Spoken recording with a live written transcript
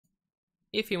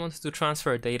If you want to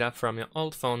transfer data from your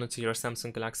old phone to your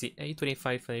Samsung Galaxy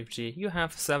A25 5G, you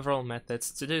have several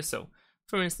methods to do so.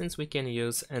 For instance, we can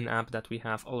use an app that we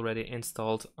have already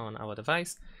installed on our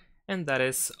device, and that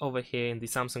is over here in the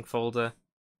Samsung folder,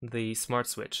 the Smart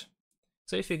Switch.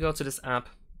 So if you go to this app,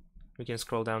 we can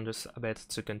scroll down just a bit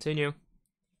to continue,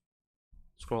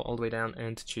 scroll all the way down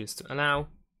and choose to allow.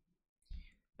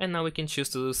 And now we can choose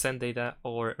to send data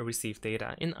or receive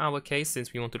data. In our case,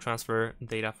 since we want to transfer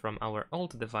data from our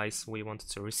old device, we want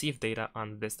to receive data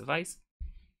on this device.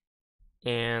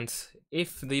 And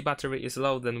if the battery is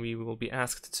low, then we will be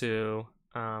asked to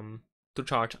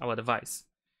charge our device.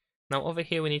 Now over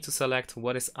here we need to select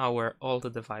what is our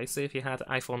old device. So if you had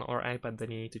iPhone or iPad,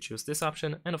 then you need to choose this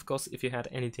option. And of course, if you had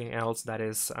anything else that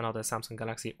is another Samsung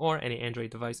Galaxy or any Android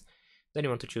device, then you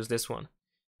want to choose this one.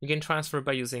 You can transfer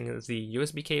by using the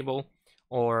USB cable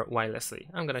or wirelessly.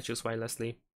 I'm gonna choose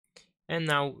wirelessly. And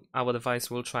now our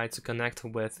device will try to connect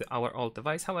with our old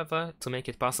device. However, to make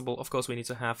it possible, of course, we need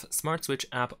to have Smart Switch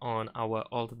app on our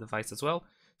old device as well.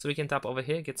 So we can tap over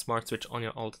here, get Smart Switch on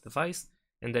your old device,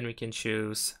 and then we can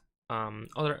choose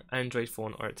other Android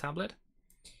phone or tablet.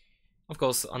 Of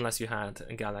course, unless you had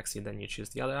a Galaxy, then you choose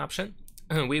the other option.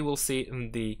 We will see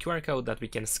the QR code that we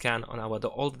can scan on our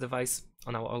old device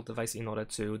in order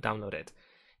to download it.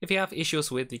 If you have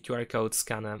issues with the QR code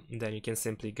scanner, then you can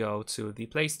simply go to the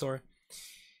Play Store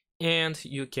and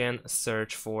you can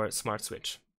search for Smart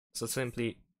Switch. So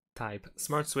simply type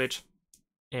Smart Switch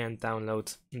and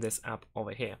download this app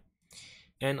over here.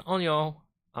 And on your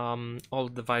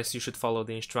old device, you should follow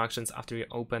the instructions after you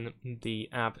open the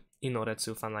app in order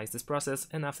to finalize this process.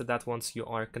 And after that, once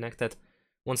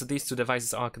these two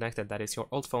devices are connected, that is your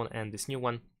old phone and this new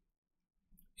one,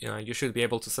 you should be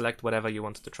able to select whatever you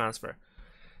want to transfer.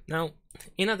 Now,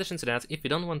 in addition to that, if you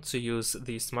don't want to use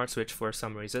the Smart Switch for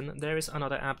some reason, there is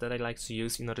another app that I like to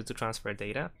use in order to transfer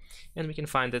data, and we can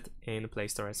find it in Play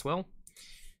Store as well.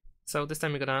 So this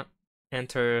time we're gonna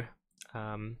enter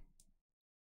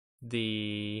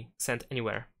the Send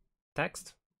Anywhere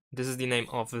text. This is the name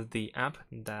of the app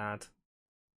that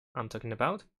I'm talking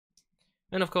about.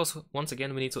 And of course, once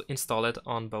again, we need to install it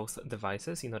on both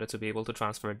devices in order to be able to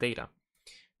transfer data.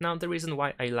 Now, the reason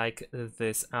why I like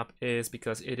this app is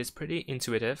because it is pretty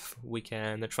intuitive. We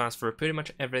can transfer pretty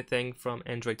much everything from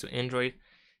Android to Android,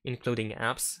 including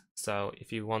apps. So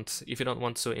if you don't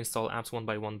want to install apps one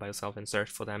by one by yourself and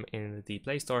search for them in the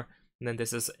Play Store, then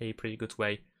this is a pretty good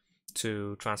way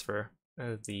to transfer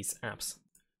these apps.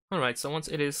 Alright, so once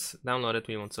it is downloaded,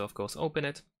 we want to, of course, open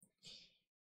it.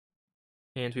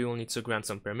 And we will need to grant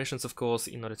some permissions, of course,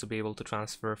 in order to be able to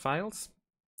transfer files.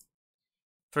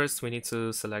 First, we need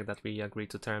to select that we agree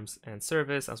to terms and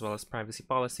service, as well as privacy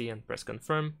policy, and press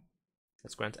confirm.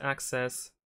 Let's grant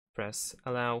access, press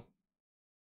allow.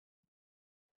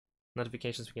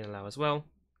 Notifications we can allow as well.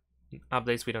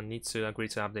 Updates, we don't need to agree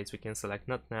to updates, we can select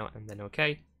not now and then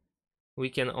OK. We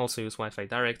can also use Wi-Fi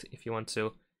Direct if you want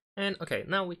to. And okay,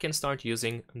 now we can start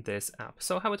using this app.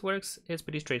 So how it works is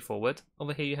pretty straightforward.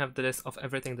 Over here you have the list of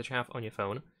everything that you have on your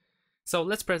phone. So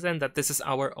let's pretend that this is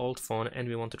our old phone and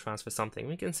we want to transfer something.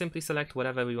 We can simply select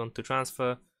whatever we want to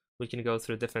transfer. We can go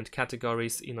through different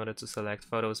categories in order to select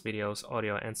photos, videos,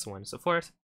 audio, and so on and so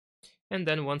forth. And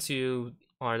then once you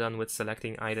are done with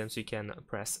selecting items, you can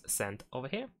press send over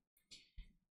here.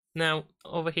 Now,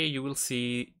 over here you will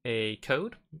see a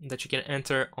code that you can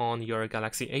enter on your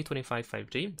Galaxy A25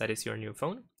 5G, that is your new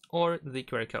phone, or the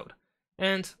QR code.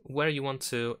 And where you want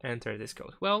to enter this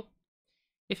code? Well,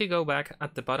 if you go back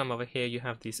at the bottom over here, you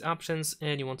have these options,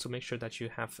 and you want to make sure that you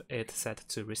have it set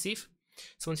to receive.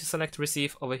 So once you select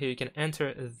receive, over here you can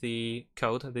enter the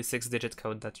code, the 6-digit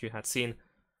code that you had seen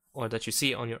or that you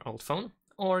see on your old phone,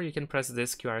 or you can press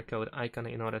this QR code icon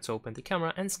in order to open the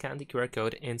camera and scan the QR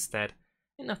code instead.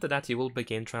 And after that, you will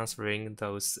begin transferring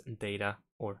those data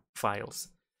or files.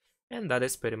 And that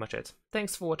is pretty much it.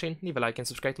 Thanks for watching, leave a like and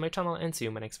subscribe to my channel, and see you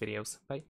in my next videos. Bye.